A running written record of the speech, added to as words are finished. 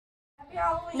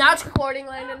Now it's recording,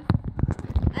 Landon.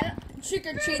 Trick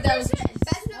or treat, that was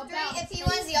Best of 3, if he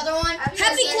wins the other one. Happy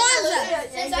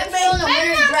Kwanzaa! Since I'm still in the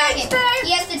winner's bracket,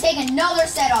 he has to take another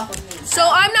set off of me. So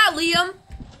I'm not Liam.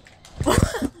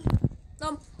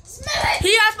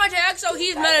 He has my tag, so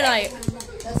he's Mennonite.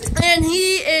 And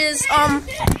he is, Cloud.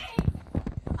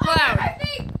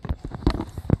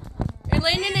 And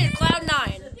Landon is Cloud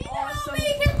 9. Awesome.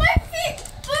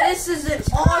 This is an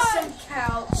awesome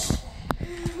couch.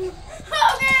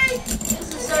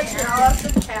 This is such an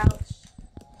awesome couch.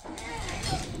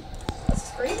 That's a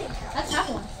screaming couch. That's that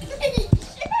one.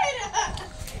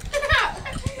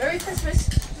 Merry Christmas.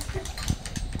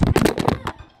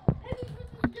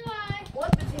 One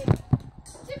potato.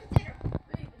 2 potato.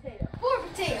 3 potato. 4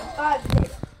 potato. 5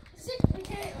 potato. 6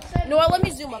 potato. You know what? Let me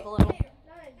zoom up a little.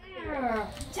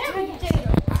 10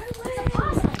 potato. That's a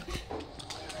possum.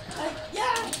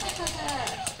 Yeah.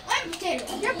 1 potato.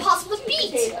 You're impossible to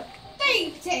beat. 3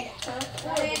 potato.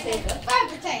 4 potato. 5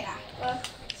 potato.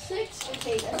 6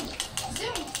 potato.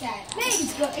 7 potato.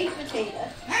 Let's go 8 potato.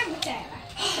 9 potato.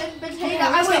 10 potato.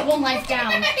 I went 1 life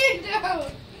down.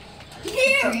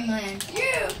 Dreamland.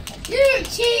 You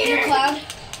cheater. Cloud.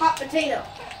 Hot potato.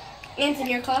 Ansyn,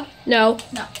 your Cloud? No.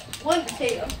 1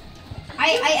 potato.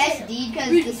 I SD'd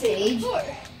because the stage. 5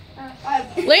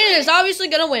 Landon is obviously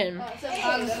gonna win.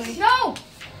 No.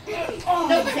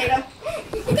 No potato.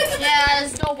 Yeah,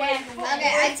 there's no way. Okay,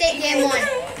 I take game 1.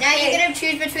 Now you're gonna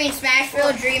choose between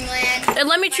Smashville, Dreamland, And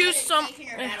let me choose some.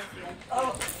 or Battlefield.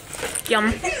 Oh,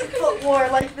 Yum. foot war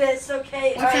like this.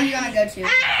 Okay. Which one do you wanna go to? Do you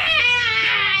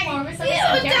want to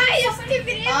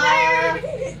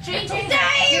change?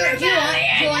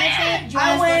 I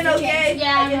win. Okay.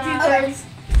 Yeah, I get 2 turns.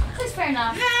 That's fair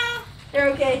enough. They're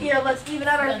okay. Here, let's even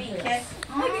out our beat, okay?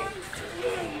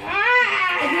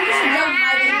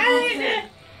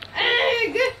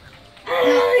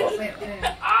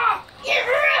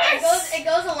 It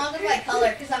goes along with my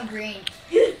color because I'm green.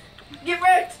 Get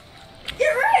wrecked.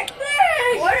 Get wrecked.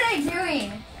 What are they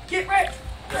doing? Get wrecked.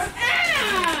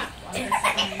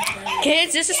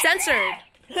 Kids, this is censored.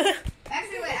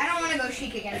 Actually, wait, I don't want to go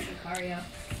Sheik against Lucario.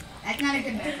 That's not a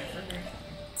good matchup for her.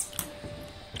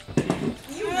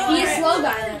 He is slow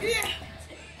guy.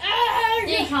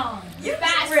 Diddy Kong.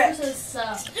 Fast versus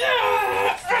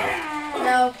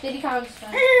no, Diddy Kong's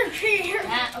fast.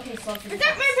 Okay, slow. Is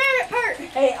that my favorite part?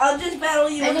 Hey, I'll just battle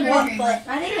you with one foot.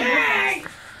 I think they're both fast.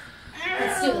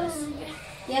 Let's do this.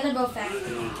 Yeah, they're both fast.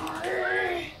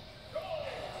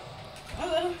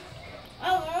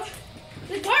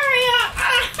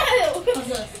 What's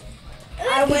this?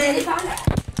 I win. Diddy Kong?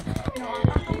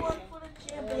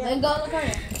 Then go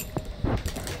Lucario.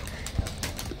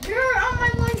 You're on my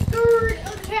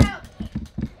 1/3 account.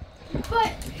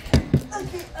 But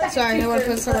Sorry, I want to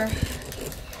put somewhere.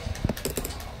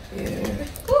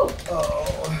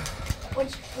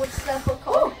 Which stuff will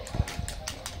call?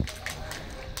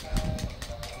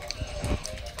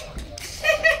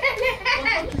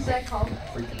 What is that called?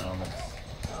 Freakonomics.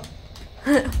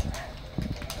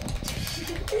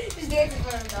 Just dance in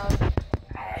front of him, dog.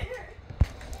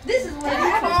 This is what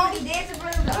Diddy Kong, he danced in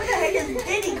front of him, What dog. the heck is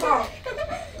Diddy Kong?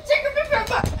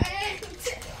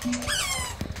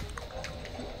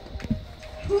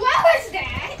 who was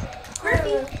that?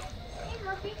 Murphy. Hey,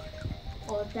 Murphy.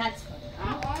 Oh, that's funny.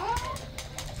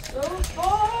 So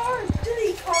far,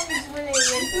 Diddy Kong is winning.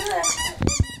 And who the heck?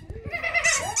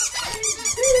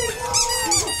 Diddy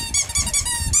Kong.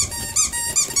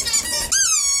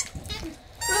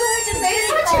 Who the heck is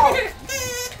Diddy Kong?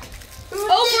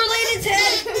 Over Landon's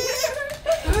head.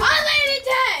 I landed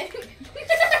dead.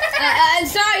 I'm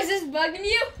sorry, is this bugging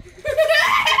you?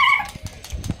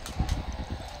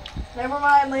 Never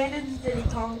mind, Landon's Diddy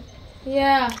Kong.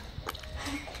 Yeah.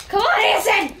 Come on,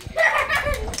 Ansyn!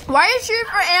 Why are you cheering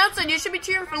for Ansyn? You should be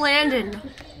cheering for Landon.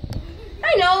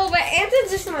 I know, but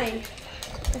Ansyn's just my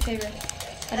favorite.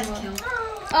 I don't know.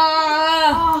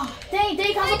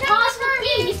 They got a pause for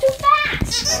me. He's too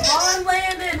fast. Come on,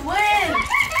 Landon, win!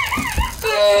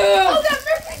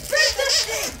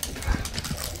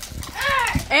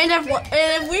 And if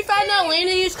we find out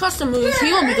Landon used custom moves,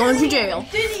 he will be going to jail.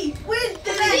 Diddy, win!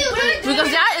 Diddy, win! Because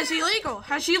that is illegal,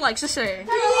 as she likes to say.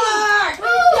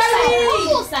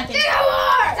 Hold a second.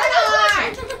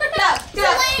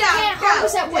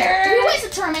 Who wins the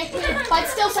tournament, but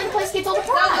still second place gets all the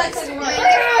prize? Never!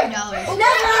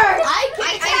 I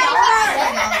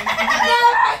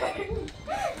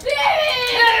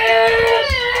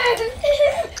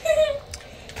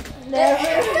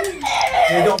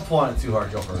Hey, don't pull on it too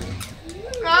hard, you'll hurt him.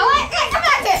 Come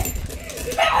back here.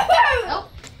 Nope.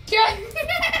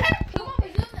 Come on, we're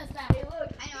doing this now. I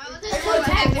know, I was just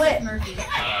Murphy.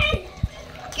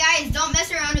 Guys, don't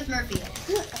mess around with Murphy.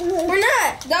 We're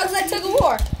not. Dogs like tug of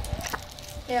war.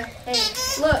 Yeah.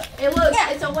 Hey, look. Hey, look. Yeah.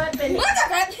 It's a weapon. What the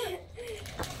crap?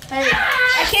 Hey.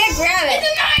 I can't grab it.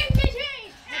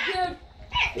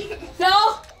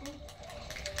 No.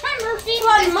 Hi, Murphy. Come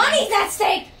on, money's at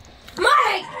stake.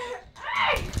 Money.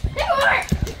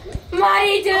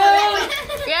 Money, dude.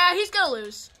 Yeah, he's gonna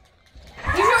lose.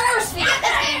 He's your worst thing.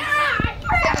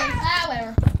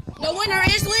 Whatever. The winner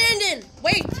is Landon.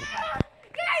 Wait.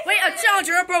 Wait, a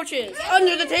challenger approaches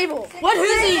under the table. What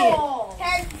is he?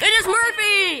 It is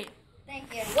Murphy.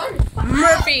 Thank you.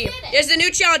 Murphy is the new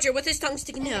challenger with his tongue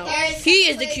sticking out. He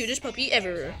is the cutest puppy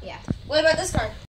ever. What about this card?